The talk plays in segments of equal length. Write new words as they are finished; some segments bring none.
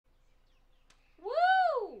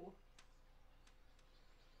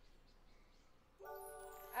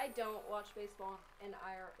I don't watch baseball in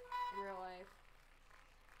real life.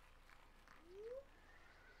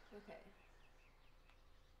 Okay.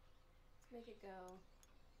 Let's make it go a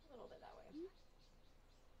little bit that way.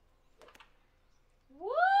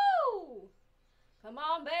 Woo! Come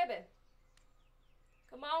on, baby.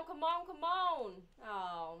 Come on, come on, come on.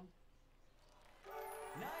 Oh.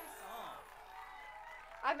 Nice on.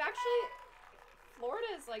 I've actually, Florida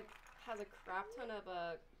is like, has a crap ton of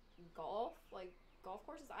golf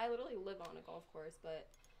courses. I literally live on a golf course, but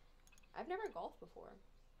I've never golfed before.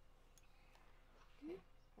 Okay.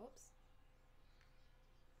 Whoops.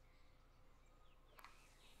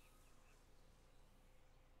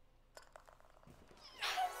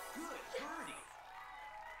 Good birdie.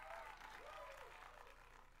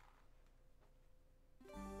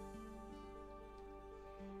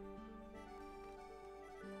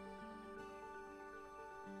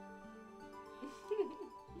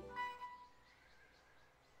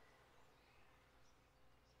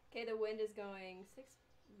 Okay, the wind is going 6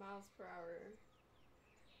 miles per hour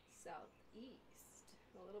southeast.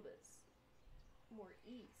 A little bit more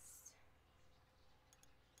east.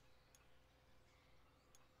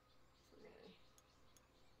 So we're gonna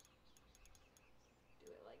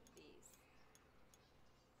do it like these.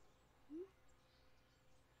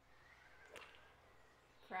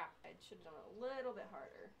 Crap, I should have done it a little bit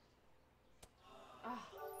harder. Ah,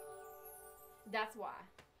 that's why.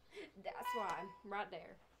 That's why. Right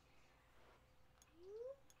there.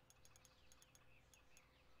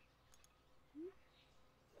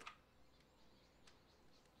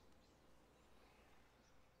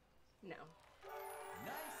 No.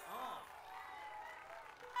 Nice on.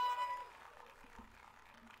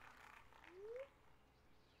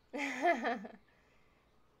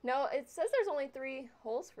 No, it says there's only 3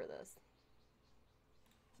 holes for this.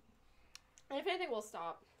 And if anything, we'll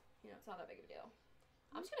stop. You know, it's not that big of a deal.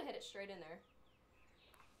 I'm just going to hit it straight in there.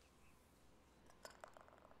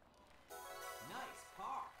 Nice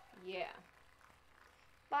par. Yeah.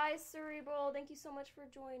 Bye, Cerebral. Thank you so much for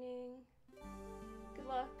joining. Good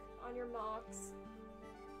luck on your mocks.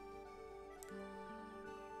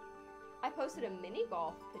 I posted a mini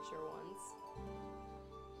golf picture once.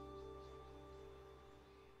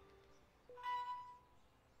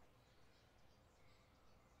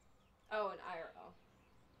 Oh, an IRL.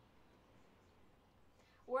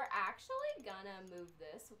 We're actually gonna move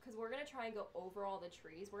this because we're gonna try and go over all the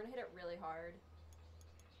trees. We're gonna hit it really hard.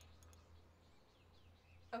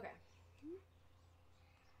 Okay.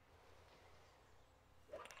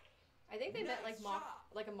 I think they meant like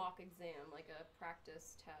a mock exam, like a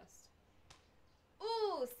practice test.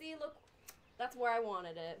 Ooh, see, look, that's where I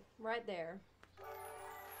wanted it, right there.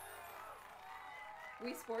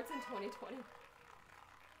 Wii Sports in 2020.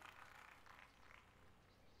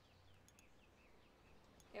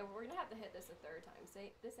 Yeah, we're gonna have to hit this a 3rd time.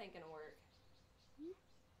 This ain't gonna work.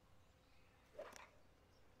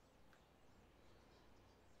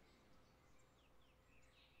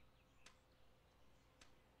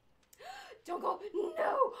 Don't go.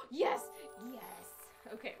 No. Yes. Yes.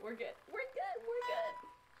 Okay, we're good. We're good. We're good.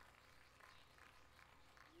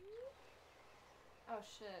 Oh,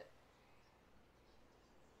 shit.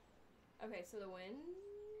 Okay, so the wind.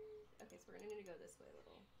 Okay, so we're gonna need to go this way a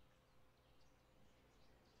little.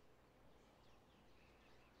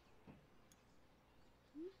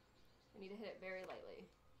 I need to hit it very lightly.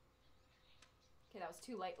 Okay, that was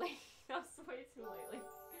too lightly. That was way too lightly.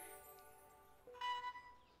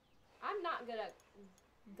 I'm not good at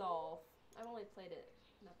golf. I've only played it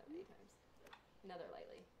not that many times. Another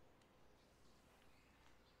lightly.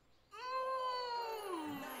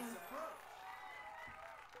 Nice approach.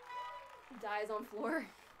 Dies on floor.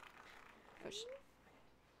 Oh shit.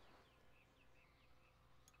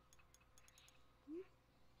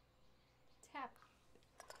 Tap.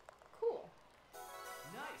 Cool.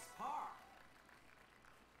 Nice par.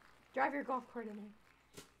 Drive your golf cart in there.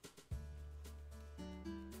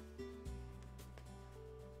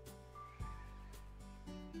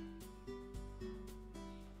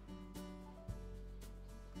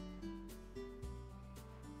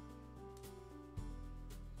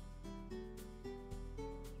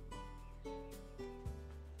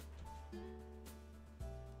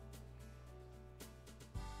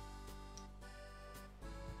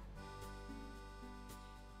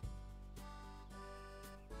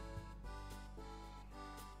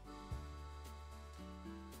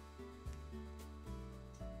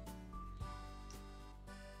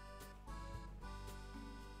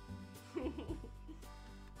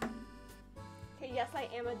 Okay, yes, I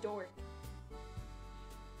am a dork.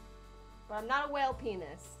 But I'm not a whale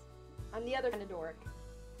penis. I'm the other kind of dork.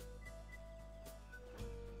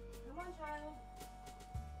 on, child.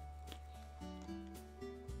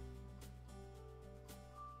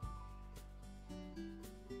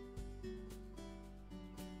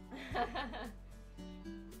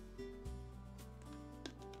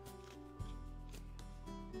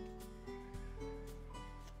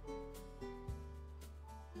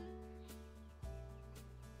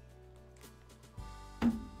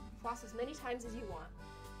 Floss as many times as you want.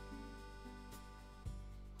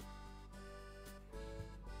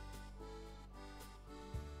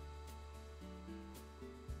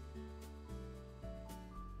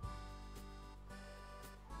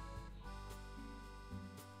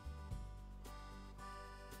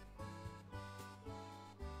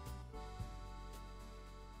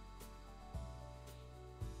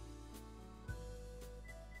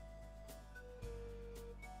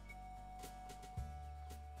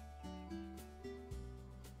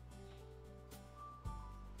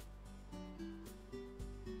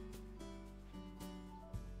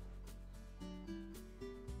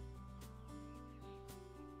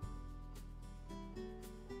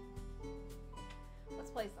 Let's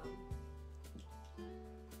play some.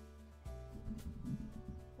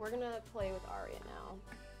 We're gonna play with Aria now.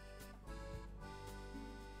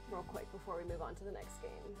 Real quick before we move on to the next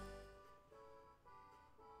game.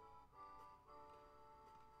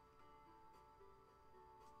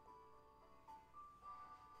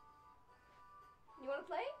 You wanna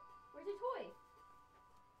play? Where's your toy?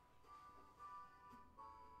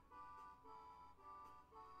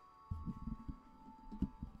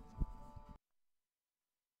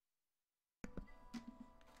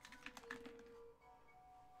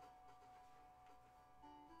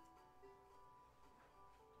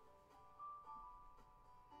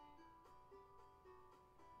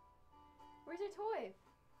 Where's your toy?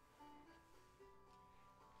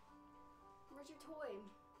 Where's your toy?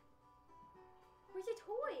 Where's your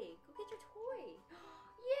toy? Go get your toy.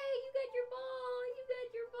 Yay, you got your ball. You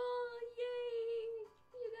got your ball. Yay.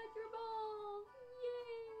 You got your ball.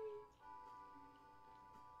 Yay.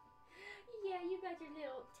 Yeah, you got your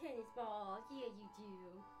little tennis ball. Yeah, you do.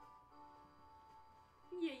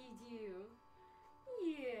 Yeah, you do.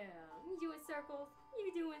 Yeah. You doing circles?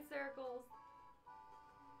 You doing circles?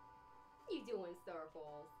 You doing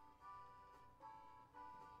circles?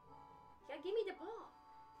 Yeah, give me the ball.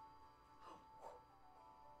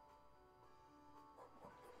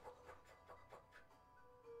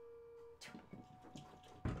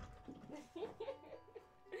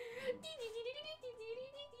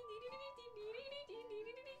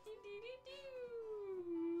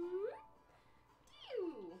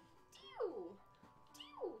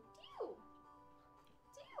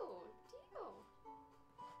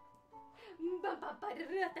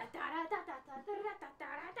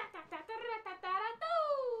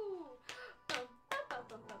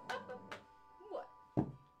 What?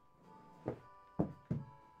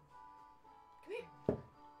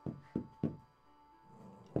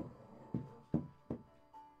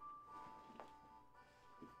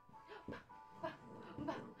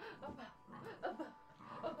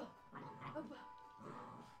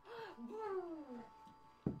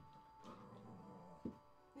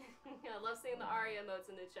 Come here. I love seeing the Aria emotes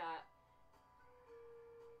in the chat.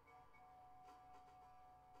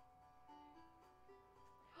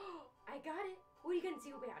 I got it. What are you gonna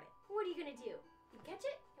do about it? What are you gonna do? You catch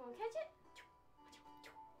it? You wanna catch it?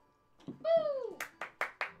 Boo!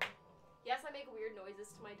 Yes, I make weird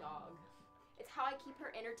noises to my dog. It's how I keep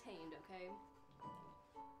her entertained, okay?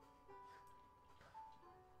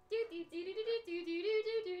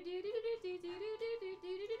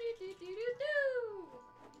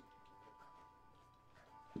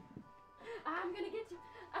 I'm gonna get you.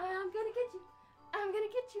 I'm gonna get you. I'm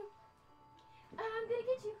gonna get you. I'm gonna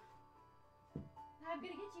get you. I'm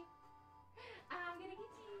gonna get you. I'm gonna get you.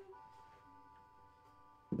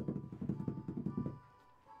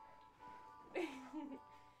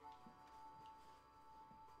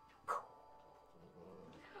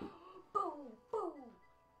 Boom, boom.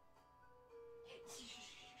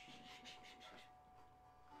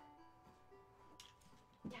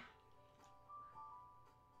 Yeah.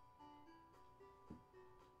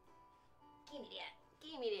 Give me that.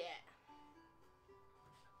 Give me that.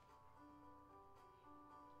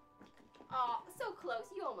 Oh, so close.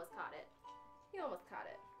 You almost caught it. You almost caught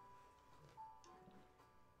it.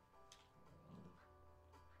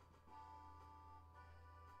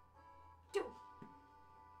 Do.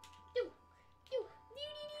 Do. Do.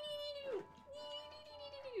 Do.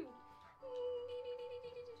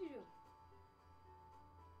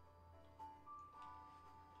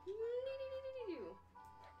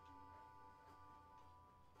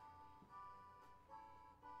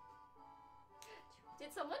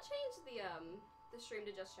 Did someone change the stream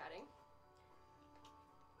to just chatting?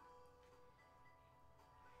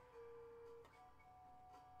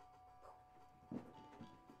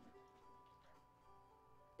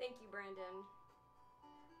 Thank you, Brandon.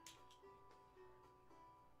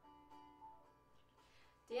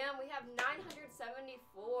 Damn, we have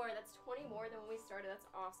 974. That's 20 more than when we started.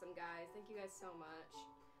 That's awesome, guys. Thank you guys so much.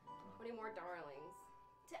 20 more darlings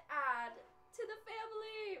to add to the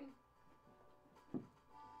family.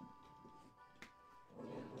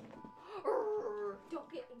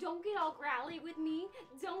 Don't get all growly with me.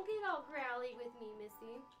 Don't get all growly with me,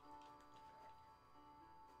 Missy.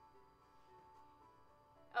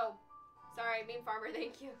 Oh, sorry, Mean Farmer,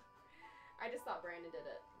 thank you. I just thought Brandon did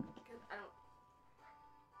it. Because I don't...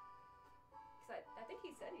 Because I think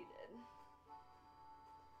he said he did.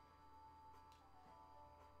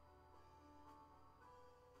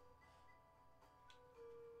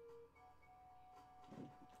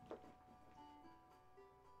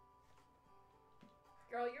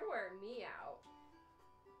 Girl, you're wearing me out.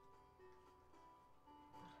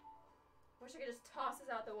 Wish I could just toss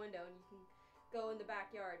this out the window and you can go in the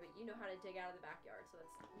backyard, but you know how to dig out of the backyard, so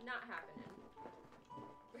that's not happening.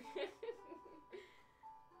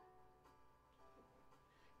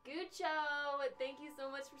 Gucho, thank you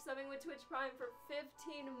so much for subbing with Twitch Prime for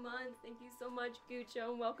 15 months. Thank you so much,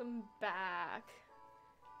 Gucho, and welcome back.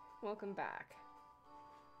 Welcome back.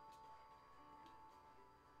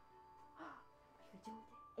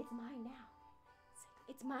 It's mine now.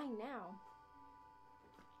 It's mine now.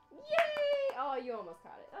 Yay! Oh, you almost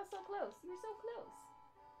caught it. That was so close. You were so close.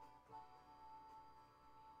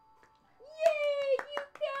 Yay! You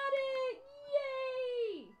got it!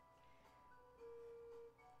 Yay!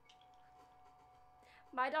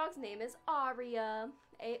 My dog's name is Arya.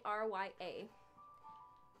 A-R-Y-A. Yay!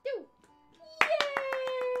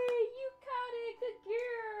 You caught it! Good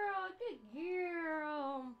girl! Good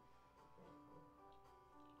girl!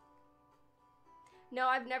 No,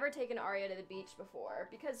 I've never taken Arya to the beach before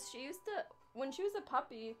because she used to, when she was a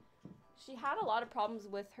puppy, she had a lot of problems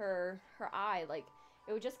with her eye. Like,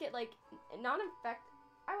 it would just get, like, not infected.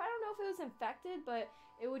 I don't know if it was infected, but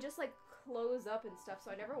it would just, like, close up and stuff.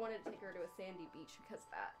 So I never wanted to take her to a sandy beach because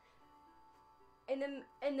of that.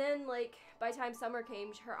 And then, like, by the time summer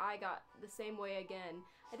came, her eye got the same way again.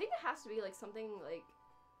 I think it has to be, like, something,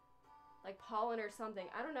 like pollen or something.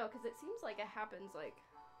 I don't know, because it seems like it happens, like,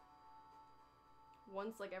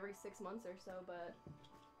 once, like, every 6 months or so, but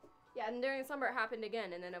yeah, and during summer it happened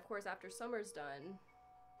again, and then of course after summer's done,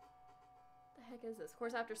 the heck is this? Of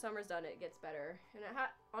course after summer's done it gets better, and I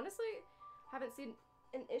honestly haven't seen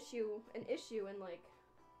an issue in like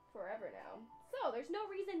forever now. So there's no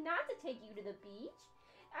reason not to take you to the beach.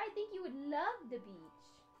 I think you would love the beach,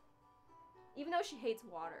 even though she hates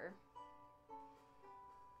water.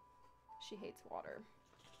 She hates water.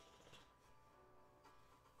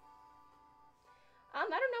 I don't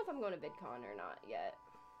know if I'm going to VidCon or not yet.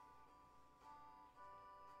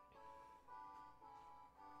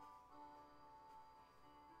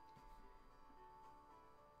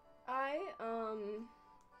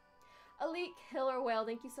 Elite Killer Whale,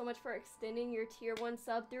 thank you so much for extending your tier 1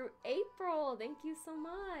 sub through April. Thank you so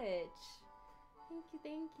much.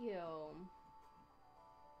 Thank you.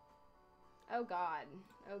 Oh God.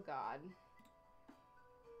 Oh God.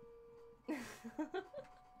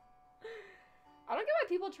 I don't get why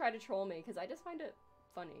people try to troll me, because I just find it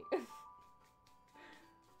funny.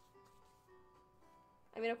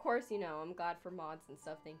 I mean, of course, you know, I'm glad for mods and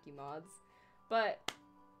stuff. Thank you, mods. But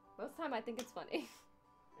most of the time, I think it's funny.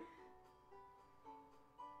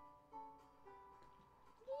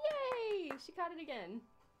 Yay! She caught it again.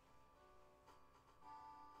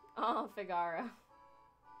 Oh, Figaro.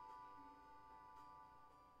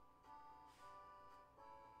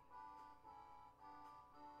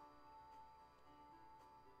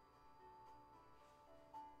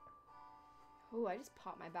 Ooh, I just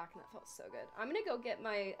popped my back and that felt so good. I'm gonna go get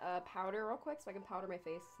my powder real quick so I can powder my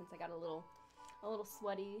face since I got a little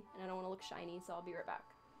sweaty and I don't want to look shiny, so I'll be right back.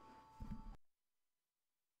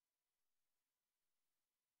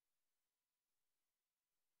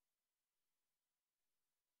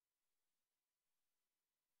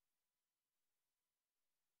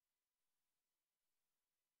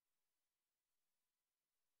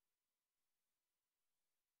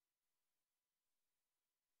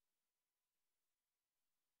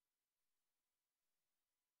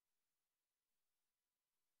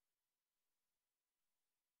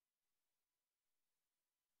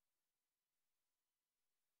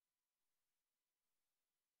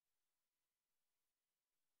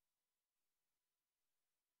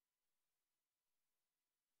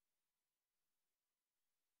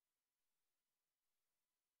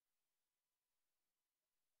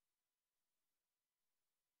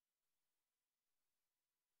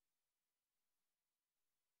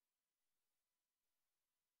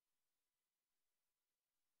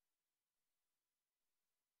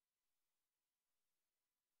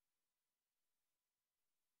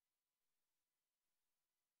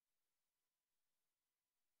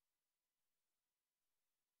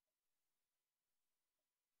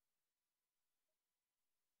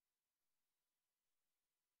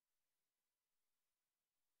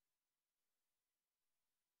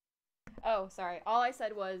 Oh, sorry. All I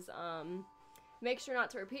said was, make sure not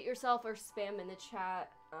to repeat yourself or spam in the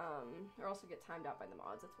chat, or also get timed out by the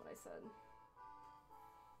mods. That's what I said.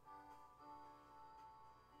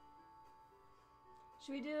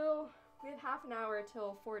 Should we do... We have half an hour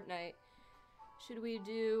till Fortnite. Should we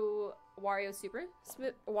do Wario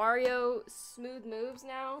Wario Smooth Moves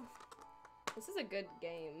now? This is a good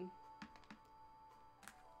game.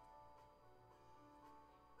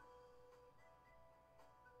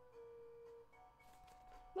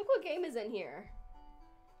 Look what game is in here.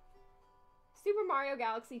 Super Mario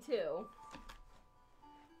Galaxy 2.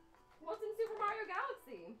 What's in Super Mario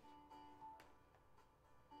Galaxy?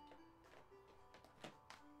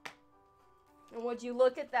 And would you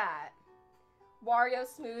look at that? Wario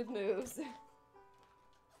Smooth Moves.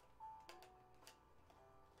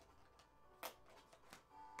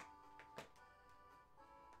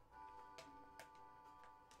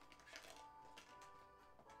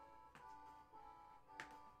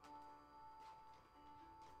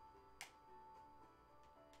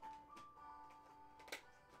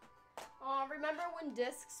 Remember when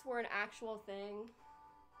discs were an actual thing?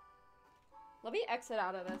 Let me exit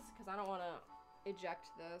out of this because I don't want to eject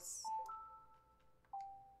this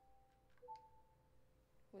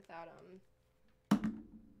without I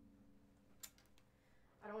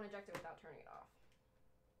don't want to eject it without turning it off.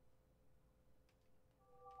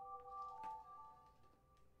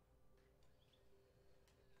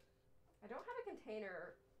 I don't have a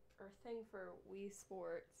container or thing for Wii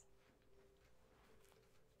Sports.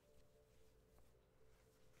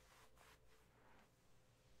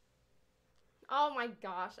 Oh my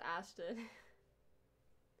gosh, Ashton.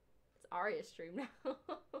 It's Arya's stream now.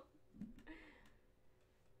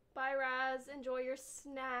 Bye, Raz. Enjoy your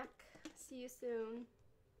snack. See you soon.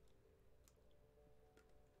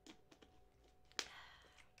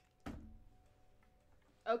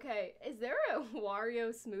 Okay, is there a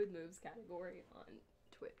Wario Smooth Moves category on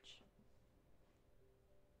Twitch?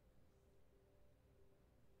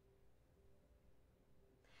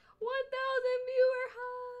 viewer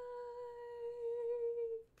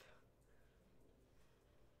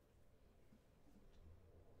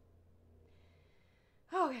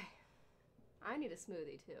hype. Okay. I need a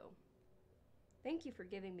smoothie too. Thank you for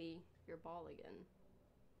giving me your ball again.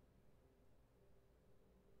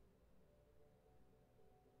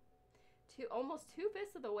 Almost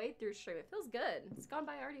 2/5 of the way through stream. It feels good. It's gone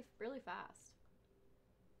by already really fast.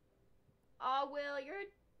 Oh, Will,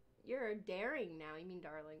 you're daring now. You mean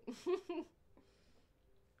darling.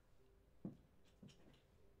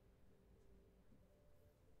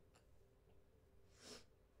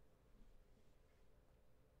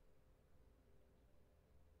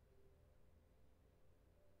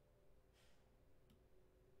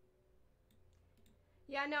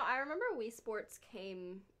 Yeah, no, I remember Wii Sports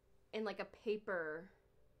came in like a paper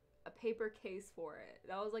case for it.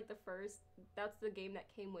 That was like the first, that's the game that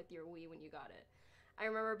came with your Wii when you got it. I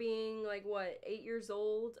remember being like, what, 8 years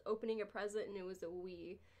old, opening a present and it was a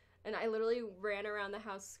Wii. And I literally ran around the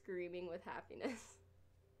house screaming with happiness.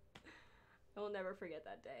 I will never forget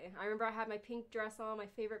that day. I remember I had my pink dress on, my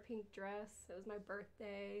favorite pink dress. It was my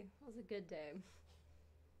birthday. It was a good day.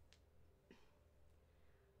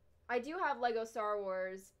 I do have Lego Star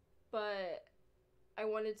Wars, but I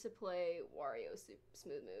wanted to play Wario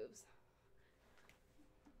Smooth Moves.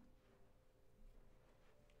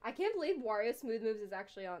 I can't believe Wario Smooth Moves is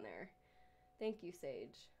actually on there. Thank you,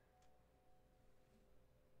 Sage.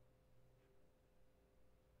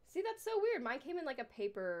 See, that's so weird. Mine came in like a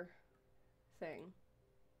paper thing.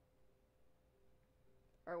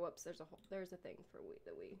 Or whoops, there's a thing for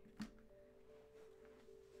the Wii.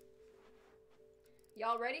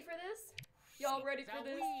 Y'all ready for this? Y'all ready for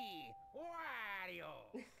this? Wario.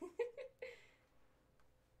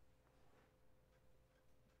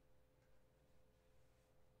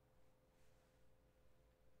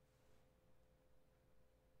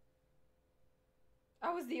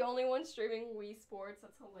 I was the only one streaming Wii Sports.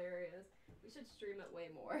 That's hilarious. We should stream it way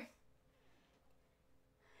more.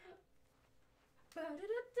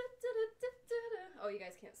 Oh, you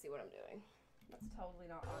guys can't see what I'm doing. That's totally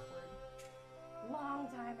not awkward. Long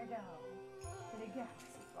time ago, in a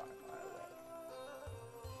galaxy far, far away.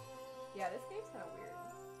 Yeah, this game's kind of weird.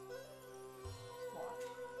 Watch.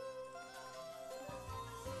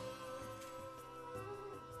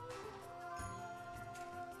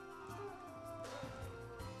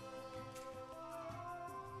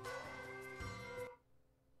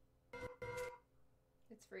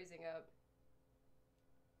 It's freezing up.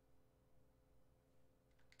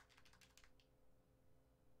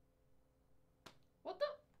 What the?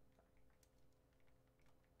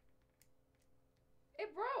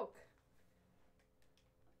 It broke.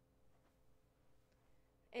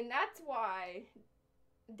 And that's why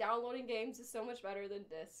downloading games is so much better than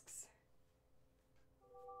discs.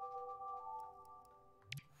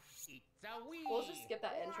 We'll just skip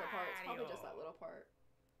that intro part. It's probably just that little part.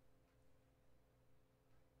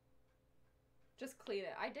 Just clean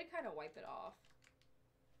it. I did kind of wipe it off.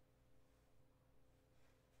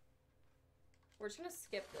 We're just gonna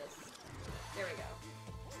skip this. There we go.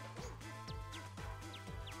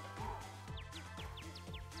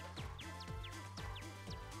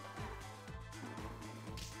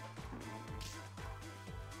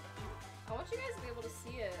 I want you guys to be able to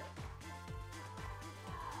see it.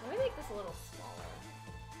 Let me make this a little smaller.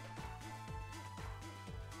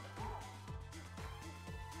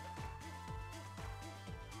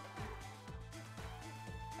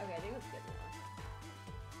 Okay, I think that's good enough.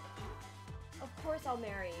 Of course I'll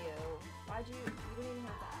marry you. Why'd you didn't even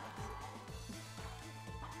have to ask.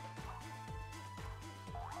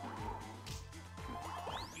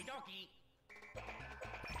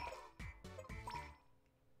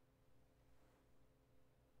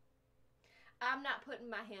 I'm not putting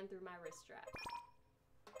my hand through my wrist strap.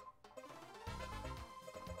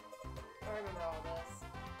 I remember all this.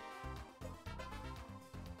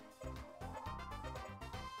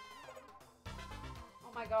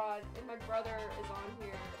 Oh my god, and my brother is on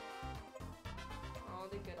here. Oh,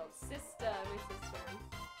 the good old sister, my sister.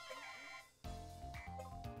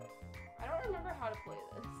 I don't remember how to play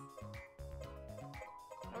this.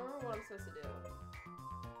 I don't remember what I'm supposed to do.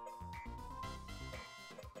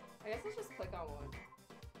 I guess let's just click on one.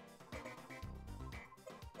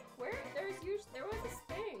 Where? There was this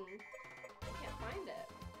thing. I can't find it.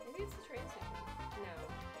 Maybe it's the train station. No.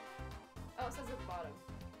 Oh, it says at the bottom.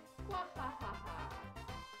 Wah ha ha ha.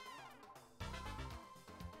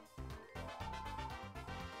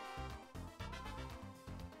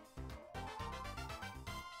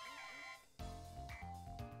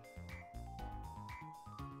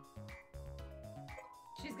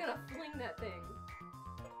 She's gonna fling that thing.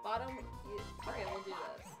 Bottom, okay, we'll do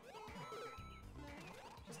this.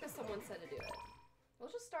 Just because someone said to do it. We'll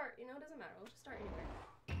just start, you know, it doesn't matter. We'll just start anywhere.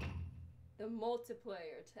 The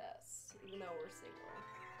multiplayer test, even though we're single.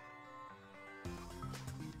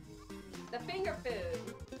 The finger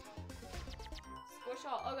food. Squish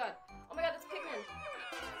all, oh god. Oh my god, that's Pikmin.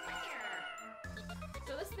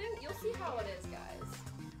 So this thing, you'll see how it is, guys.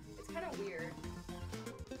 It's kind of weird.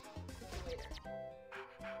 Later.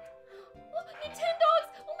 Oh, Nintendogs!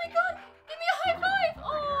 Oh my god! Give me a high five!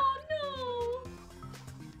 Oh no!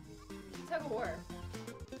 Tug of war.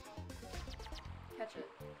 Catch it.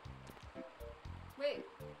 Wait.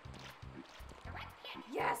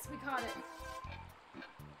 Yes, we caught it.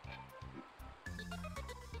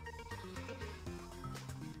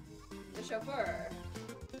 The chauffeur.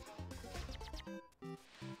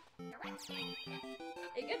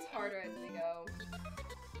 It gets harder as we go.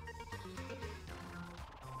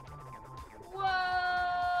 Whoa!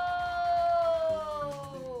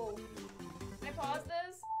 Can I pause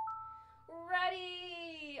this?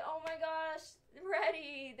 Ready! Oh my gosh,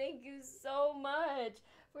 Ready! Thank you so much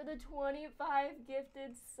for the 25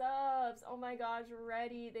 gifted subs. Oh my gosh,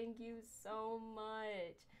 Ready! Thank you so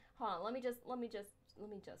much. Hold on, let me just hold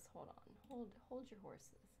on. Hold your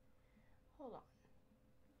horses. Hold on.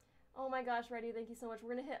 Oh my gosh, Ready, thank you so much.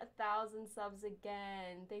 We're gonna hit 1,000 subs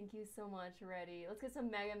again. Thank you so much, Ready. Let's get some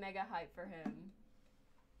mega hype for him.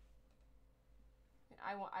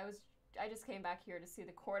 I just came back here to see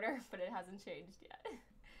the quarter, but it hasn't changed yet.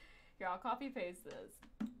 Here, I'll copy paste this.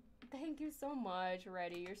 Thank you so much,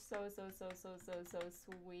 Ready. You're so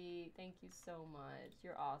sweet. Thank you so much.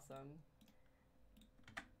 You're awesome.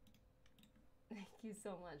 Thank you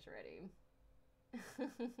so much, Ready.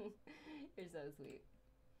 You're so sweet.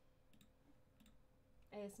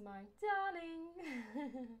 ASMR, darling.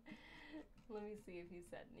 Let me see if he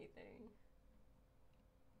said anything.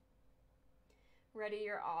 Ready,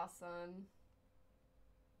 you're awesome.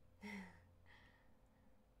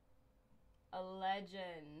 A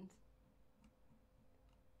legend.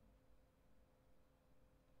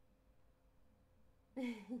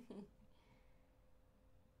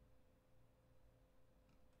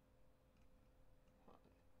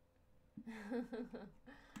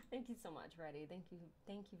 Thank you so much, Ready. Thank you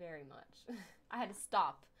very much. I had to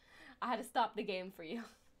stop the game for you.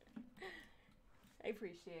 I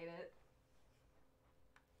appreciate it.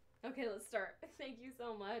 Okay, let's start. Thank you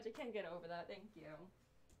so much. I can't get over that. Thank you.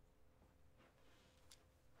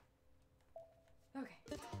 Okay.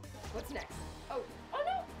 What's next? Oh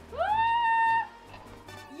no! Ah!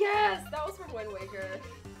 Yes, that was from Wind Waker.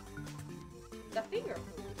 The finger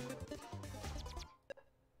food.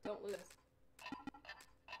 Don't lose.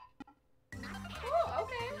 Oh,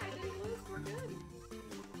 okay.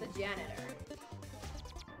 janitor.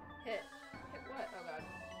 Hit. Hit what? Oh god.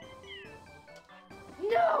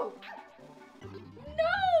 No!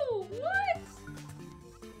 No! What?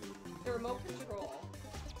 The remote control.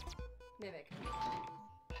 Mimic.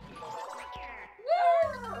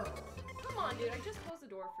 Woo! Come on, dude. I just closed the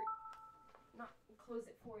door for you. Not close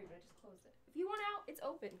it for you, but I just closed it. If you want out, it's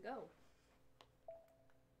open. Go.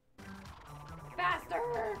 Faster!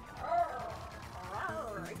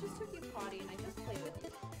 I just took you potty and I just played with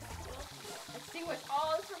it. Extinguish.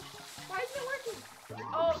 Oh, it's from... Why isn't it working?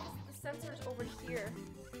 Oh, the sensor's over here.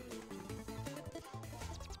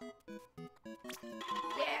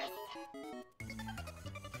 Yes!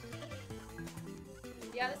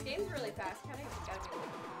 Yeah, this game's really fast. Kinda gotta be...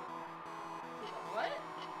 What?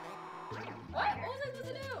 What? What was I supposed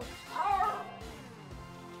to do? Oh!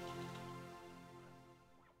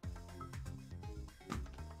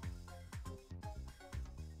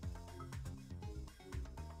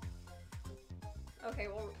 Okay,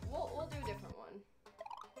 well, we'll do a different one.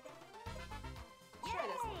 Let's try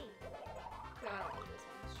this one. No, I don't want this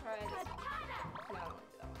one. Let's try this one. No, I don't want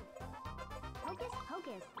to do that one. Hocus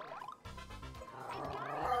pocus.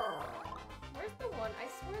 Where's the one? I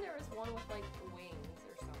swear there was one with, like, wings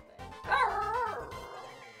or something.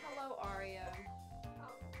 Hello, Aria.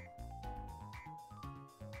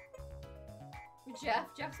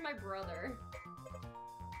 Jeff's my brother.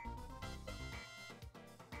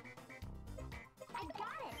 I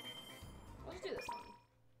got it. Let's do this one.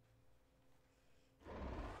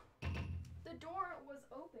 The door was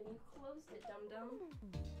open. You closed it, dum-dum.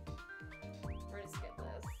 We're gonna skip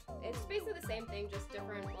this. It's basically the same thing, just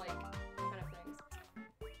different, like, kind of things.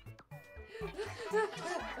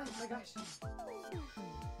 Oh my gosh.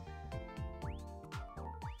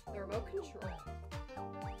 The remote control.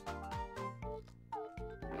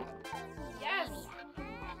 Yes!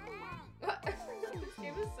 This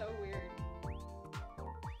game is so weird.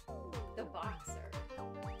 The boxer.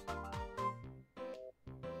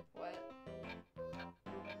 What?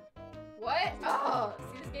 What? Oh!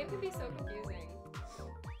 See, this game can be so confusing.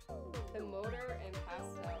 The motor and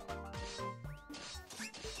pastel.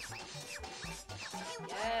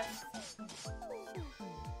 Yes!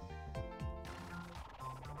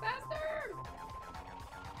 Faster!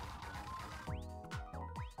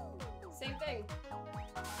 Same thing.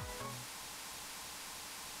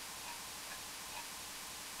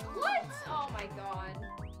 What? Oh my god.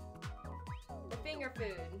 The finger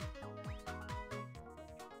food.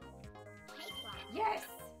 Yes!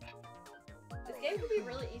 This game can be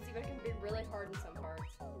really easy, but it can be really hard in some parts.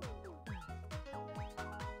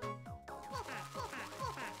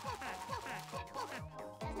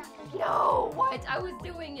 No! What? I was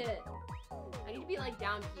doing it! I need to be like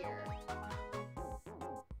down here.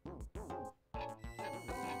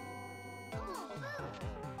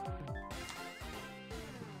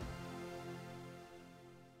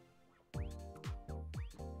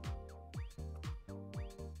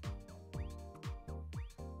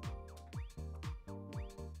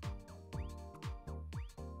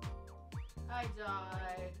 I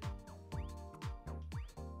died.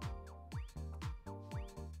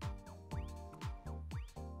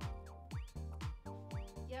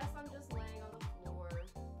 Yes, I'm just laying on the floor.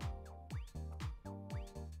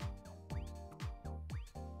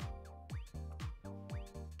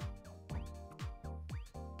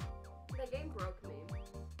 That game broke me.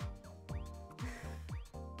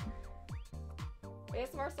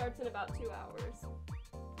 ASMR starts in about 2 hours.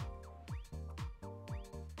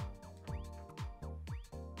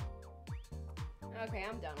 Okay,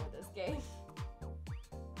 I'm done with this game.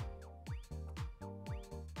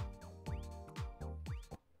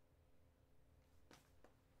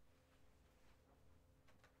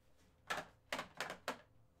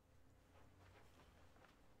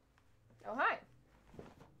 Oh, hi.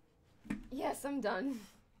 Yes, I'm done.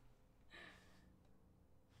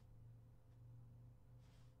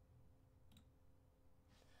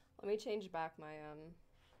 Let me change back my,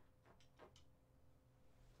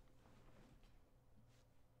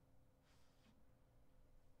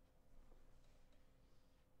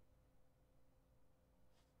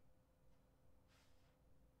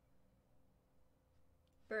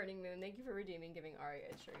 Burning Moon, thank you for redeeming, giving Aria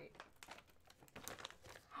a treat.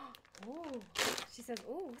 Oh, she says,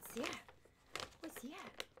 oh, what's that? What's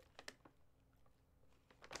that?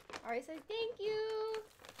 Aria says, thank you.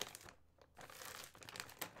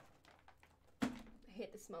 I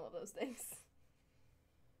hate the smell of those things.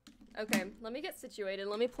 Okay, let me get situated.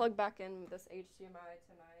 Let me plug back in this HDMI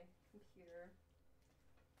to my computer.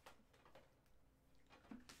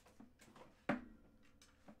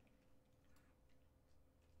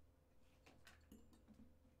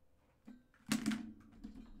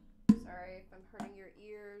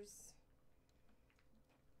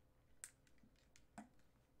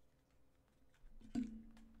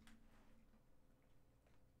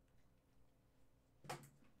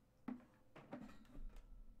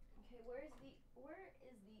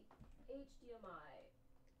 HDMI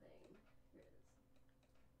thing. Here it is.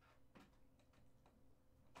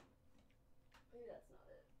 Maybe that's not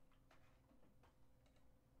it.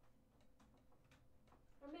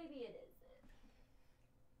 Or maybe it is it.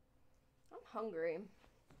 I'm hungry.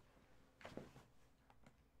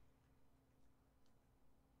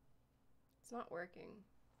 It's not working.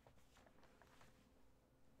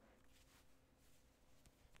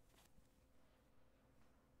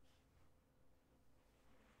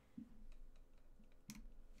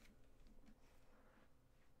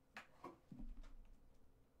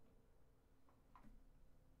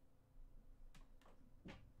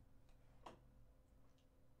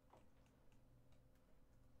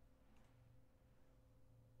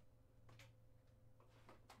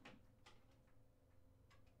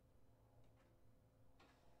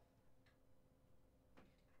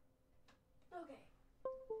 Okay.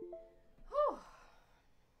 Whew.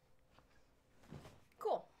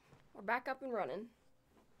 Cool. We're back up and running.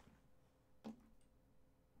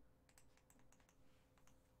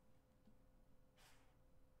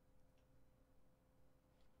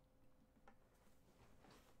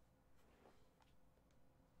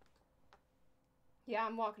 Yeah,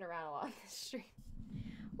 I'm walking around a lot on this stream.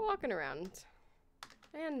 Walking around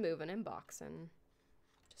and moving and boxing.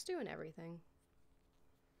 Just doing everything.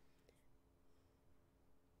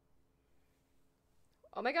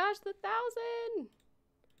 Oh my gosh, the 1,000!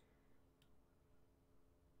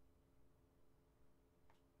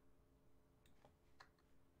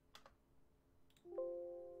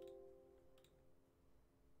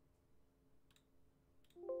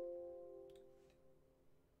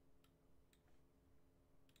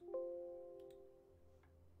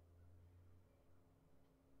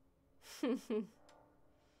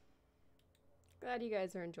 Glad you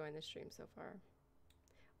guys are enjoying the stream so far.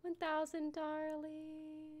 1,000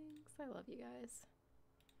 darlings. I love you guys.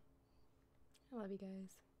 I love you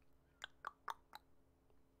guys.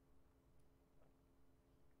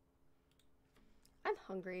 I'm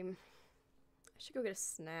hungry. I should go get a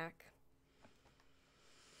snack.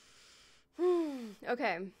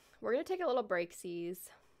 Okay, we're gonna take a little breaksies.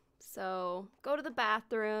 So go to the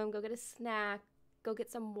bathroom, go get a snack, go get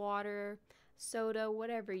some water, soda,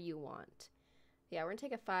 whatever you want. Yeah, we're gonna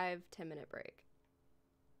take a 5-10 minute break.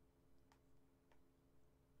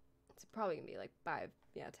 It's probably gonna be like 10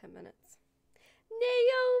 minutes.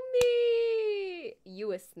 Naomi!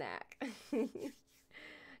 You a snack.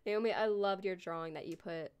 Naomi, I loved your drawing that you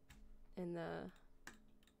put in the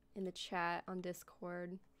chat on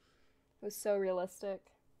Discord. It was so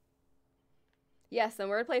realistic. Yes, and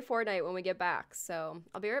we're gonna play Fortnite when we get back. So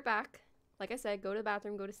I'll be right back. Like I said, go to the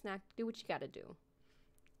bathroom, go to snack, do what you gotta do.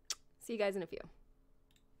 See you guys in a few.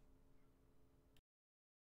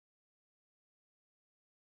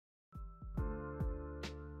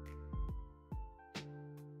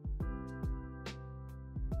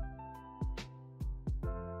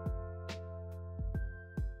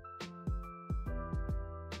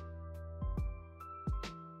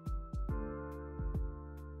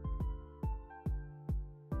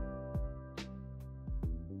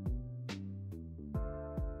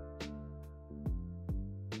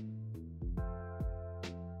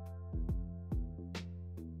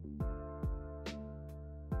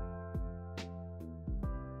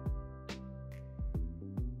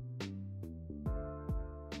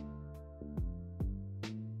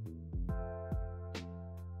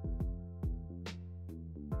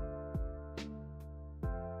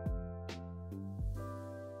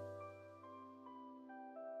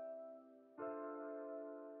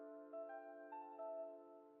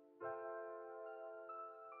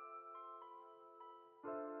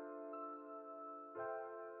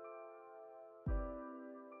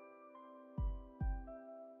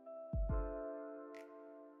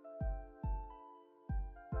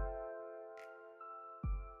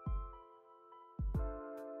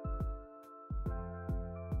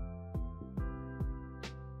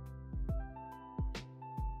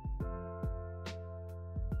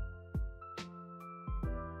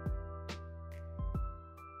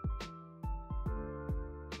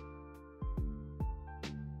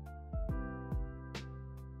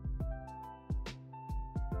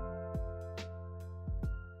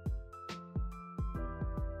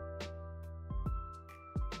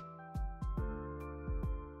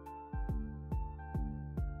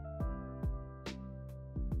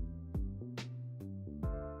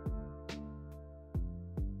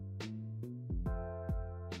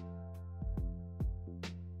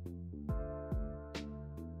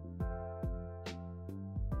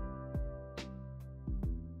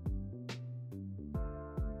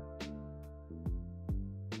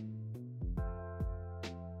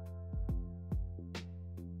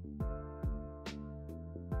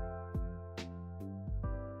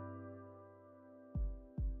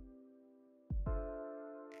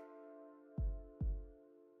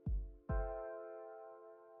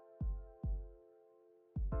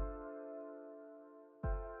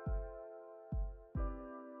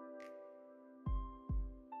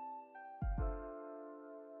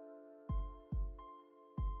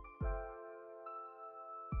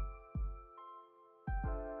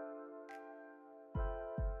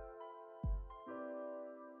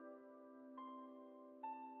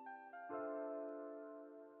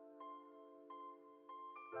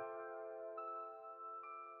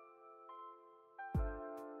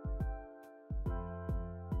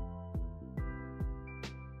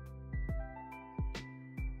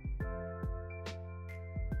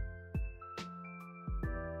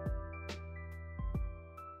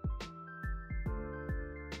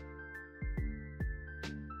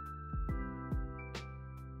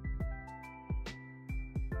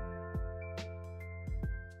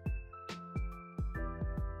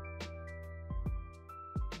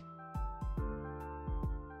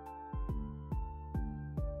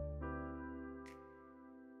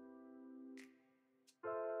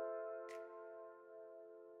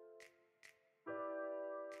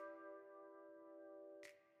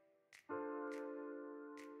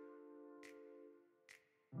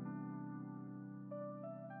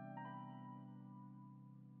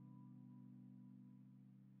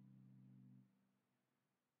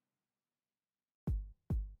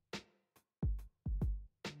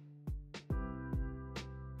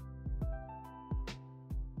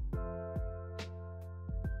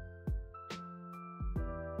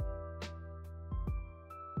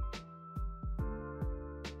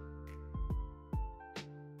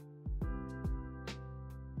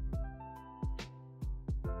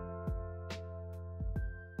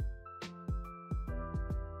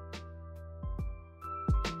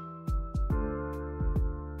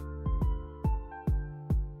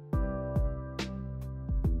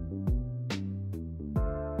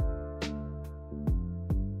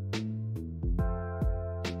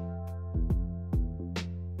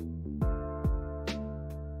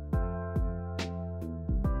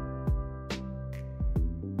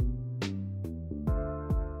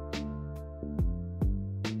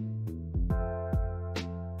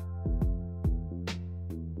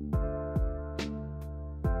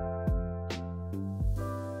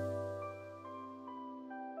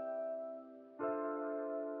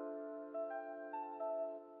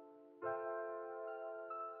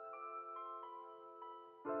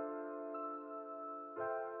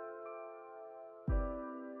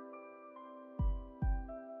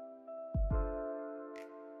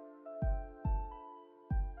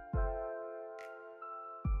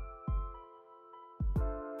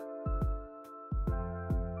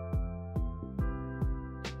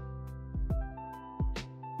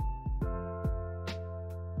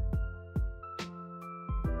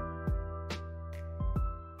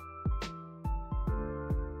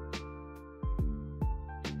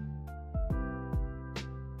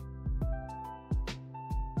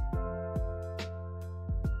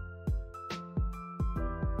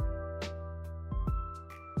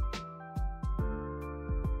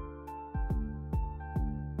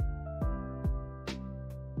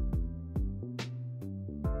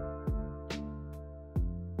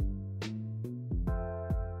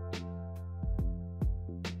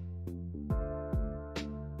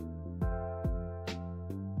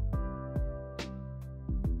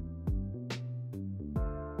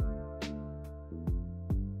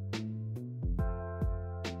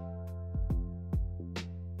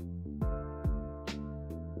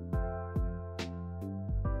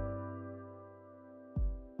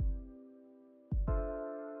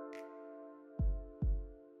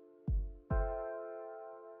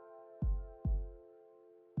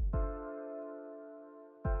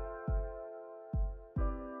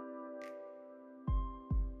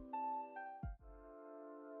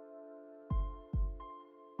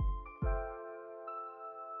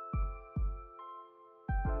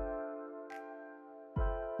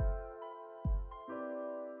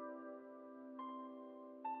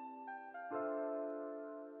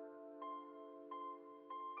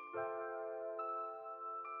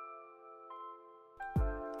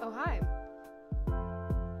 Oh, hi.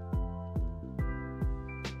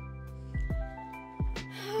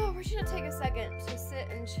 We're just gonna take a second to sit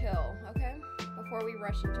and chill, okay? Before we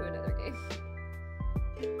rush into another game.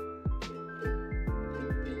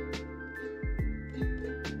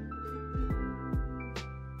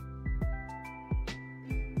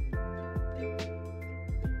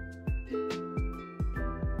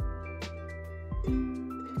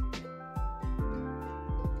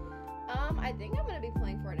 I think I'm gonna be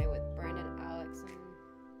playing Fortnite with Brandon, Alex, and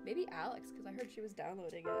maybe Alex, because I heard she was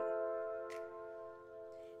downloading it.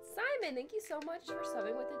 Simon, thank you so much for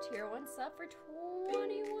subbing with a tier 1 sub for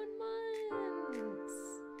 21 months.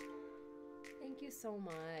 Thank you so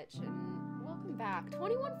much, and welcome back.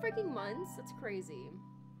 21 freaking months? That's crazy.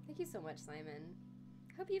 Thank you so much, Simon.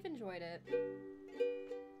 Hope you've enjoyed it.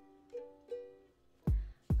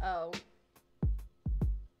 Oh.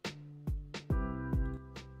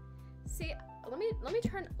 See, let me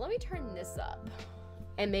turn this up,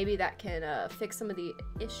 and maybe that can fix some of the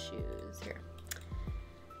issues here.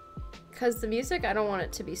 Cause the music, I don't want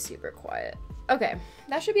it to be super quiet. Okay,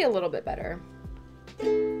 that should be a little bit better.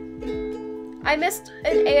 I missed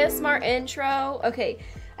an ASMR intro. Okay,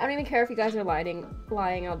 I don't even care if you guys are lying.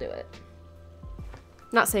 I'll do it.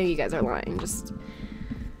 Not saying you guys are lying. Just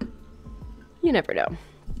you never know.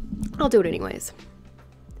 I'll do it anyways.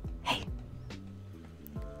 Hey,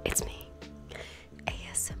 it's me.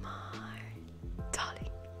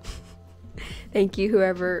 Dolly. Thank you,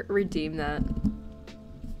 whoever redeemed that.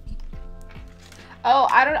 Oh,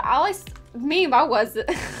 I wasn't.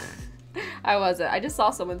 I wasn't. I just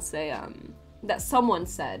saw someone say, that someone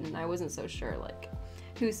said, and I wasn't so sure, like,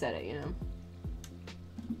 who said it, you know?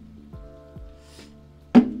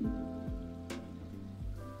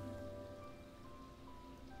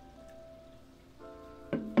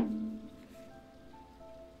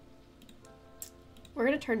 We're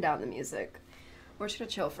gonna turn down the music. We're just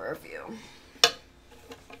gonna chill for a few. I'm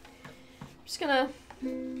just gonna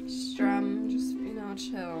strum, just, you know,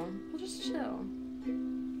 chill. We'll just chill.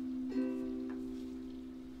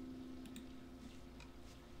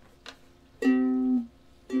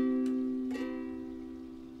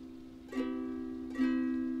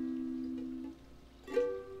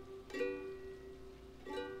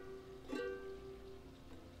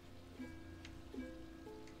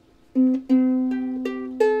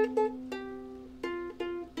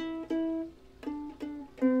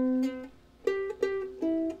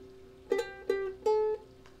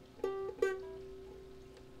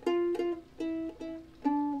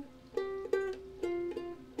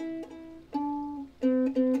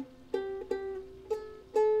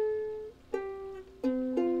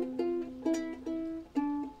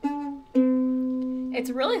 It's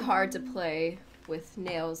really hard to play with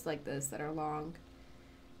nails like this that are long.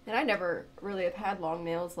 And I never really have had long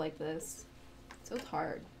nails like this. So it's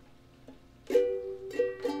hard.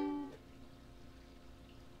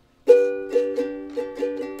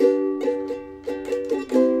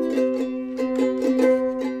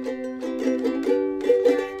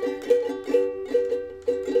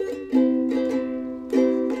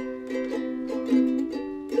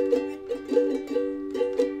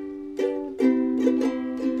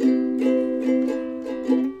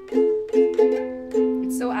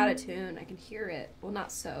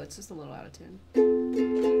 So it's just a little out of tune.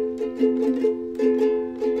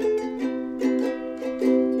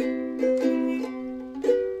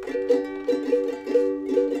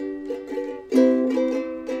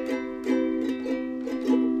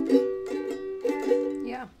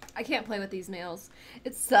 Yeah, I can't play with these nails.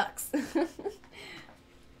 It sucks.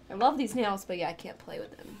 I love these nails, but yeah, I can't play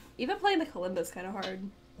with them. Even playing the kalimba is kind of hard.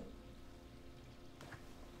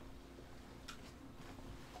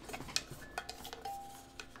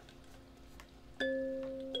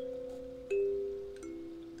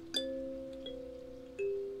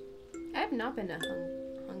 Not been to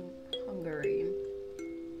Hungary.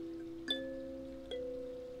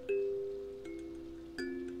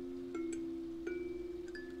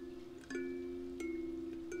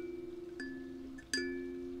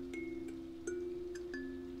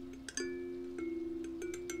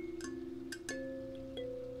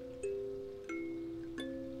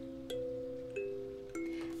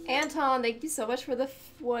 Anton, thank you so much for the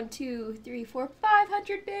 1, 2, 3, 4,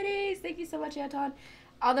 500 biddies. Thank you so much, Anton.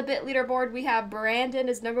 On the bit leaderboard, we have Brandon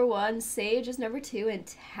is number 1, Sage is number 2, and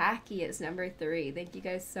Tacky is number 3. Thank you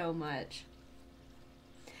guys so much.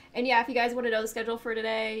 And yeah, if you guys want to know the schedule for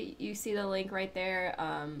today, you see the link right there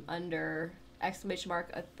under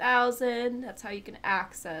 !1000. That's how you can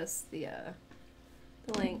access the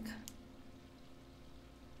link.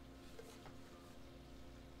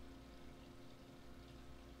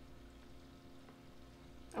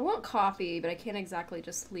 want coffee, but I can't exactly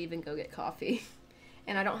just leave and go get coffee.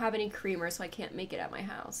 And I don't have any creamer, so I can't make it at my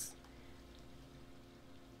house.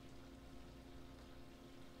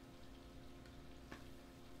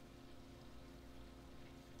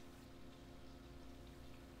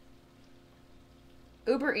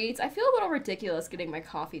 Uber Eats. I feel a little ridiculous getting my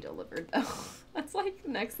coffee delivered, though. That's like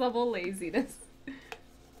next level laziness.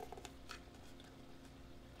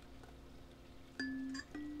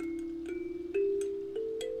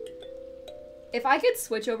 If I could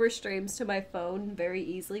switch over streams to my phone very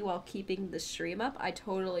easily while keeping the stream up, I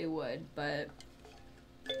totally would, but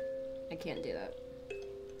I can't do that.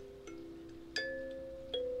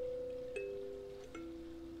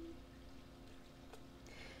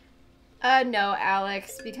 No,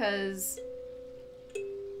 Alex, because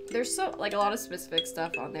there's so, like, a lot of specific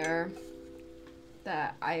stuff on there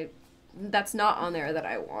that that's not on there that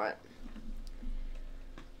I want.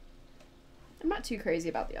 I'm not too crazy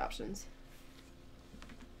about the options.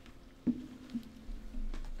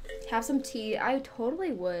 Have some tea. I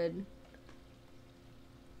totally would.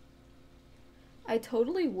 I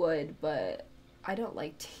totally would, but I don't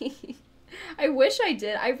like tea. I wish I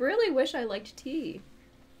did. I really wish I liked tea.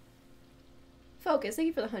 Focus, thank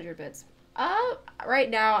you for the 100 bits. Right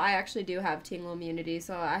now I actually do have tingle immunity,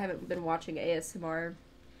 so I haven't been watching ASMR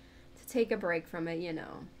to take a break from it, you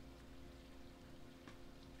know.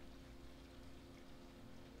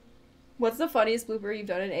 What's the funniest blooper you've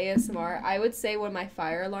done in ASMR? I would say when my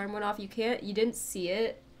fire alarm went off. You didn't see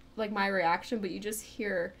it, like my reaction, but you just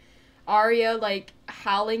hear Aria like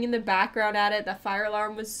howling in the background at it. The fire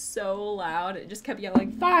alarm was so loud. It just kept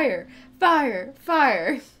yelling, fire, fire,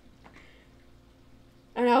 fire.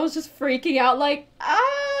 And I was just freaking out like, what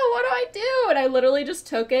do I do? And I literally just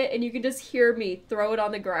took it and you can just hear me throw it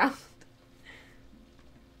on the ground.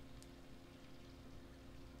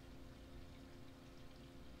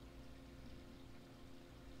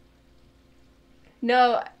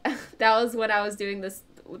 No, that was when I was doing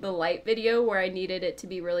the light video where I needed it to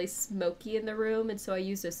be really smoky in the room, and so I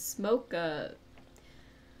used a smoke, what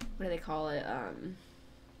do they call it? A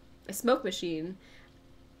smoke machine,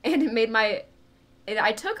 and it made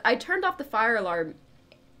I turned off the fire alarm,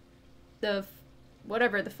 the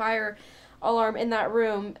fire alarm in that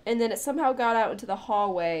room, and then it somehow got out into the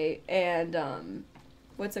hallway, and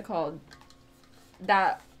what's it called?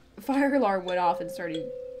 That fire alarm went off and started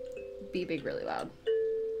beeping really loud.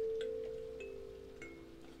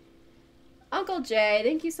 Uncle Jay,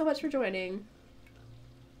 thank you so much for joining.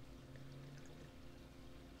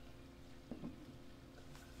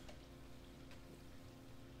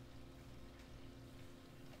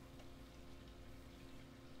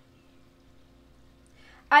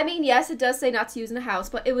 I mean, yes, it does say not to use in the house,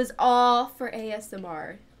 but it was all for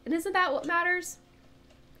ASMR. And isn't that what matters?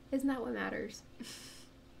 Isn't that what matters?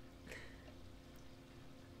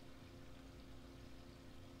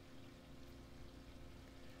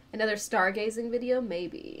 Another stargazing video?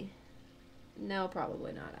 Maybe. No,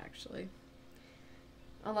 probably not, actually.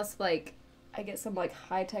 Unless, like, I get some, like,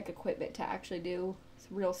 high-tech equipment to actually do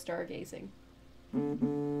some real stargazing.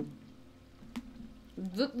 Voop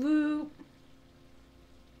voop.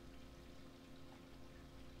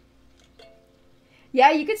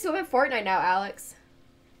 Yeah, you can swim in Fortnite now, Alex.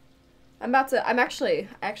 I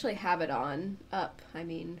actually have it up. I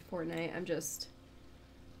mean, Fortnite. I'm just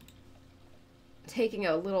taking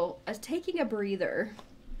a breather.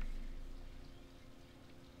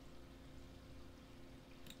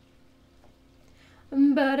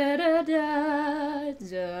 Ba da da da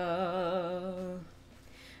da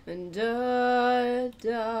da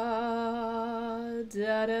da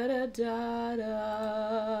da da da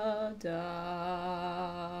da da.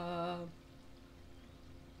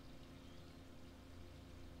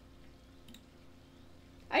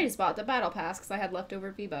 I just bought the battle pass because I had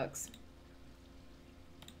leftover V-Bucks.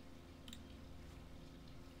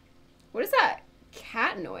 What is that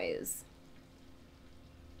cat noise?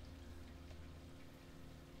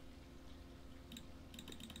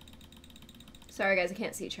 Sorry guys, I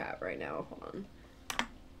can't see chat right now. Hold on.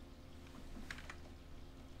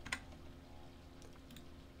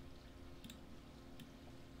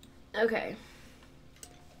 Okay.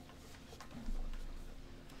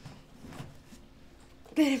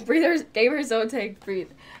 Breathers, gamers don't take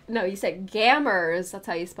breathe. No, you said gammers. That's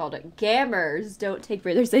how you spelled it. Gammers don't take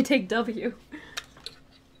breathers. They take W.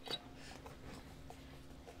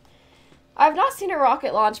 I've not seen a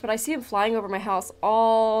rocket launch, but I see them flying over my house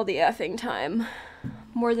all the effing time.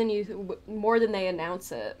 More than they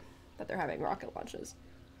announce it that they're having rocket launches.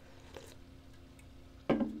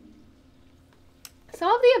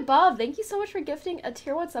 Some of the above. Thank you so much for gifting a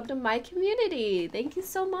tier 1 sub to my community. Thank you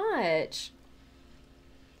so much.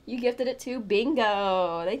 You gifted it to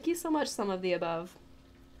Bingo. Thank you so much, some of the above.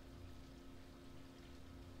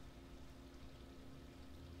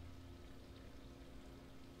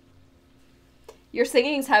 Your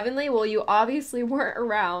singing's heavenly? Well, you obviously weren't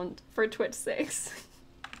around for Twitch 6.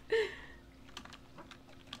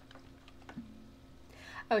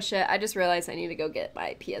 Oh shit, I just realized I need to go get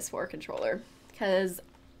my PS4 controller. Because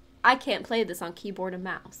I can't play this on keyboard and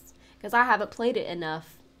mouse. Because I haven't played it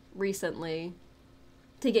enough recently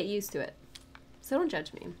to get used to it. So don't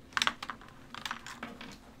judge me.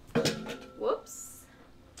 Whoops.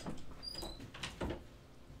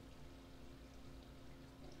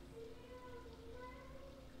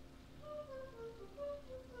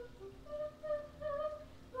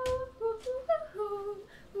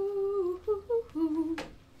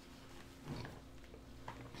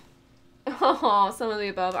 Oh, some of the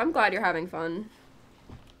above. I'm glad you're having fun.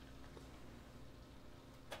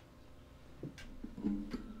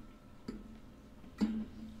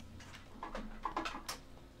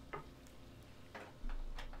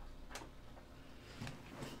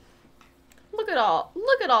 Look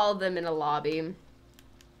at all of them in a lobby.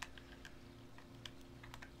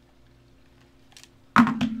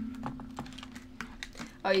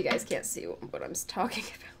 Oh, you guys can't see what I'm talking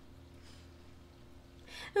about.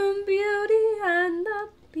 Beauty and the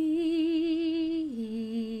Beast.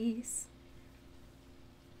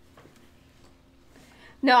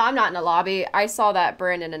 No, I'm not in a lobby. I saw that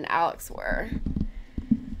Brandon and Alex were.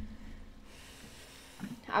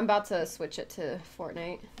 I'm about to switch it to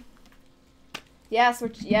Fortnite. Yes,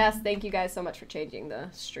 yes, thank you guys so much for changing the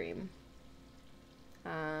stream.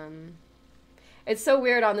 It's so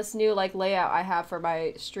weird on this new like layout I have for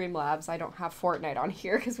my Streamlabs. I don't have Fortnite on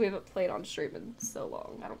here because we haven't played on stream in so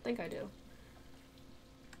long. I don't think I do.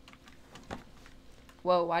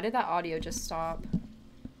 Whoa, why did that audio just stop?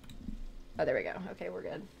 Oh, there we go. Okay, we're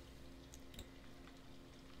good.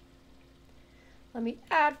 Let me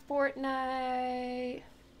add Fortnite.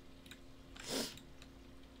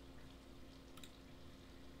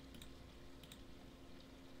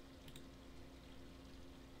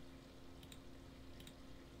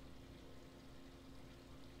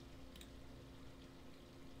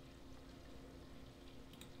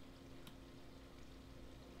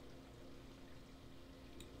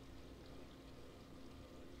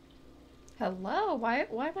 Hello? Why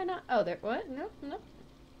am I not? Oh, there. What? No, no.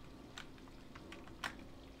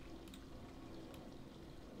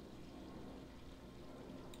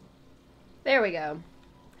 There we go.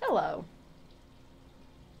 Hello.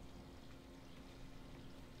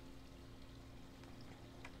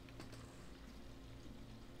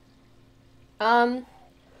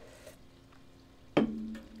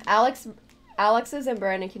 Alex's and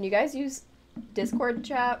Brandon, can you guys use Discord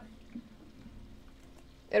chat?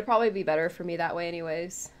 It'd probably be better for me that way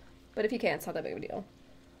anyways. But if you can't, it's not that big of a deal.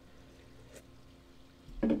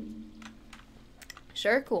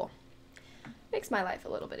 Sure, cool. Makes my life a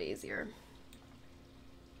little bit easier.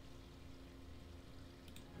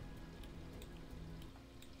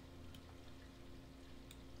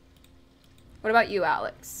 What about you,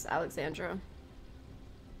 Alexandra?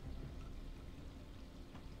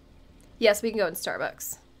 Yes, we can go in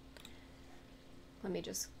Starbucks. Let me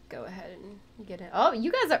just go ahead and get it. Oh,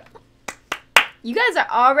 you guys are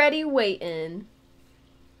already waiting.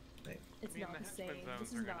 It's not the same.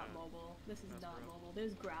 This is not mobile. This is not mobile.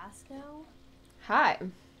 There's grass now. Hi.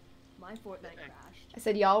 My Fortnite crashed. I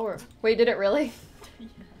said y'all were. Wait, did it really? Yeah.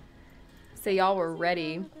 So y'all were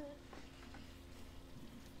ready.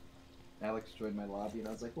 Alex joined my lobby and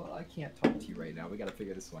I was like, well, I can't talk to you right now. We gotta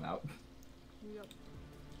figure this one out. Yep.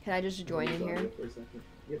 Can I just join in here? For a second.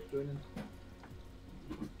 Yep, join in.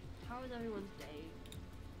 How was everyone's day?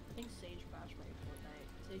 I think Sage crashed my Fortnite.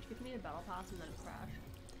 Sage gave me a battle pass and then it crashed.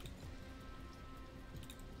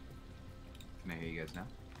 Can I hear you guys now?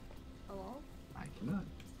 Hello? I cannot.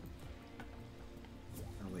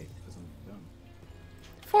 Oh wait, because I'm done.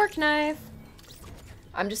 Fork knife.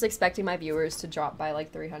 I'm just expecting my viewers to drop by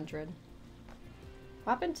like 300.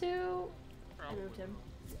 What happened to? I moved him.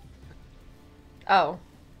 Oh.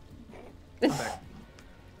 I'm back.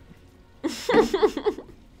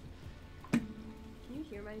 Can you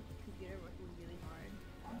hear my computer working really hard?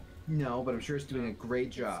 No, but I'm sure it's doing a great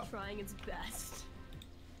job. It's trying its best.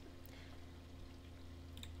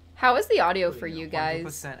 How is the audio for you guys?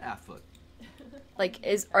 100% effort. Like,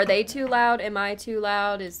 are they too loud? Am I too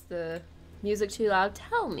loud? Is the music too loud?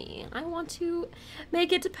 Tell me. I want to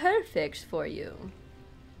make it perfect for you.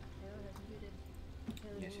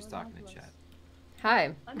 Yeah, she's talking in chat.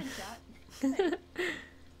 Hi. I'm in chat. Choose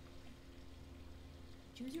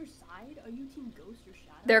your side? Are you team Ghost or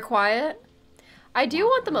Shadow? They're quiet. I do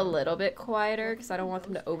want them a little bit quieter because I don't want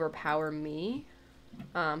them to overpower me.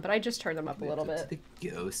 But I just turned them up a little bit. The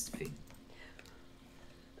ghost thing.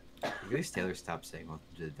 You guys Taylor stop saying welcome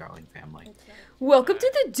to the Darling family. Welcome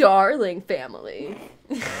to the Darling family.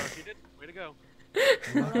 You did. Way to go. I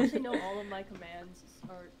don't actually know all of my commands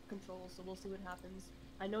or controls, so we'll see what happens.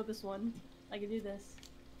 I know this one. I can do this.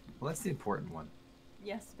 Well, that's the important one.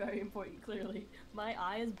 Yes, very important, clearly. My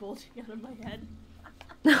eye is bulging out of my head.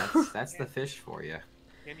 That's the fish for you.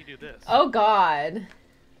 Can you do this? Oh God.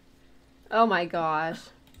 Oh my gosh.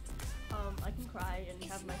 I can cry and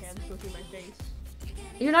have my hands go through my face.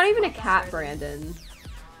 You're not even a cat, Brandon.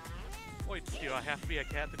 Wait, do I have to be a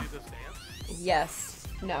cat to do this dance? Yes.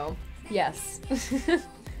 No. Yes. How do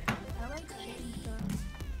I change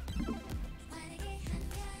the...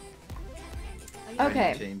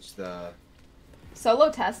 Okay. Change the.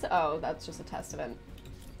 Solo test. Oh, that's just a test event.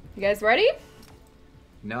 You guys ready?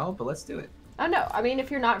 No, but let's do it. Oh no. I mean,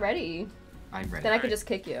 if you're not ready, I'm ready. then I could just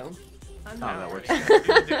kick you. I'm Oh, not that works.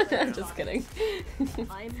 ready. Just kidding.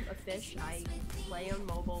 I'm a fish. I play on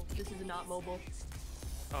mobile. This is not mobile.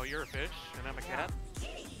 Oh, you're a fish, and I'm a cat?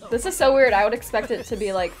 This is so weird. I would expect it to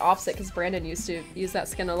be like opposite because Brandon used to use that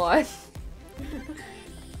skin a lot.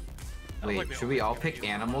 Wait, like the should we only all skin pick we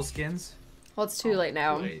have. animal skins? Well, it's too late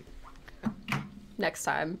now. Wait. Next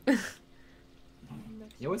time.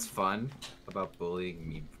 You know what's fun about bullying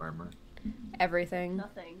Meme Farmer? Everything.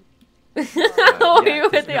 Nothing. Oh, yeah, you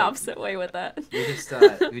went 'cause the no. opposite way with that. You just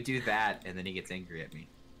you do that, and then he gets angry at me.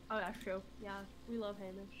 Oh, that's true. Yeah, we love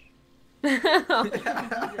Hamish.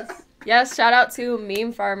 Yes, shout out to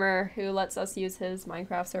Meme Farmer who lets us use his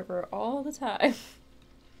Minecraft server all the time.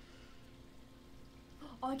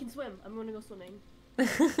 Oh, I can swim. I'm gonna go swimming.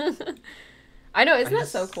 I know, isn't I that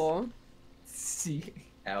so just- cool? See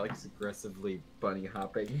Alex aggressively bunny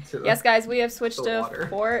hopping to the. Yes, guys, we have switched The to water.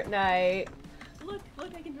 Fortnite. Look, I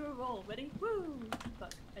can do a roll. Ready? Woo!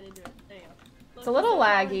 Fuck, I didn't do it. There you go. It's a little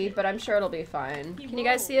laggy, but I'm sure it'll be fine. He Can you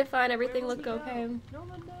guys rolled. see it fine? Everything Where look will he okay? go? No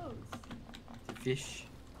one knows. Fish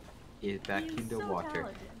is back He's in the so water.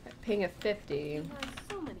 talented. Ping of He 50. has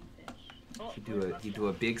so many fish. Oh, You do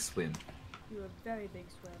a big swim. You a very big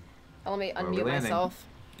swim. Let me Where are we unmute landing? myself.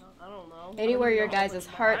 I don't know. Anywhere I don't your even know how guys'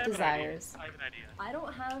 much heart I have an desires. idea. I have an idea. I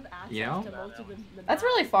don't have access You know? to most of the That's map,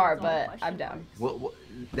 really so far, it's all but question I'm down. marks. Well,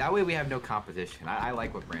 that way we have no competition. I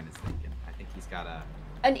like what Brandon's thinking. I think he's got a.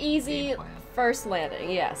 An easy Game plan. first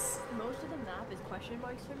landing, yes. Most of the map is question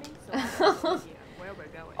marks for me, so I have no idea where we're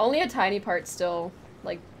going. Only a tiny part still,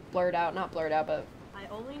 like, blurred out. Not blurred out, but... I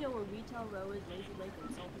only know where Retail Row is, Lazy Lake,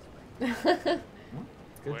 and Sulphur Spring.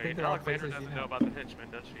 Good Wait, thing they're all Alexandra places you doesn't know about the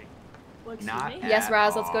Hitchman, does she? Well, excuse Not me? at- Yes,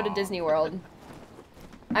 Raz, let's go to all. Disney World.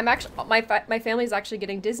 I'm actually... My family's actually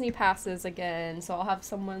getting Disney passes again, so I'll have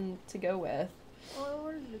someone to go with. Well, I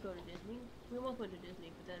wanted to go to Disney. We almost went to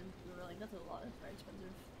Disney, but then we were like, that's a lot. That's very expensive.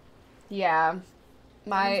 Yeah. I'm on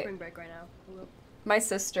My spring break right now. my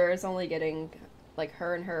sister is only getting... Like,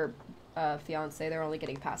 her and her fiance, they're only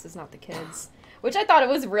getting passes, not the kids. Which I thought it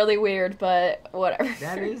was really weird, but whatever.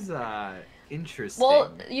 That is interesting.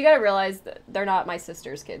 Well, you gotta realize that they're not my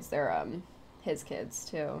sister's kids. They're his kids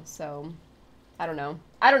too. So I don't know.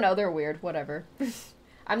 They're weird. Whatever.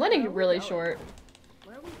 I'm letting Where it are we really going? short.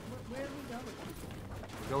 Where are we going?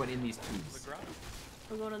 We're going in these The tubes. garage?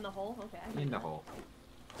 We're going in the hole? Okay. I can In do the that. hole.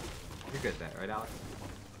 You're good at that, right, Alex?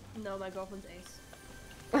 No, my girlfriend's ace.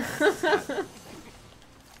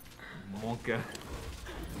 Monka.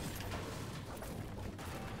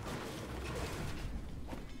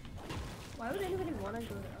 Why would anybody want to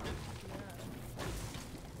go there?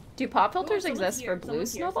 Do pop Oh, filters someone's exist here, for blue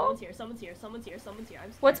someone's here, snowball? Someone's here.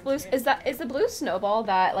 I'm What's scared, blue? I'm scared, Is that I'm is the blue snowball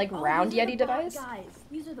that like scared. round these are Yeti the bot device? Guys.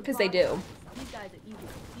 These are the 'Cause they bot do. guys. These guys are evil.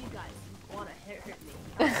 These guys want to hurt me.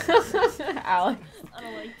 Alex, I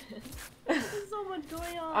don't like this. There's so much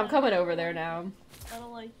going on. I'm coming I don't over there like now. it. I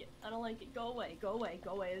don't like it. I don't like it. Go away. Go away.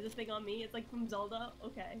 Go away. Is this thing on me? It's like from Zelda.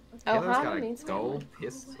 Okay. Oh, Taylor's how got a means gold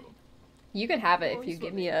pistol. You can have it Going if you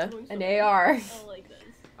give swimming, me going an swimming. AR. I don't like this.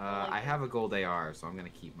 I have a gold AR, so I'm gonna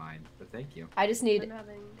keep mine. But thank you. I just need I'm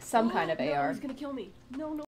having some kind of no, AR. He's gonna kill me. No, no.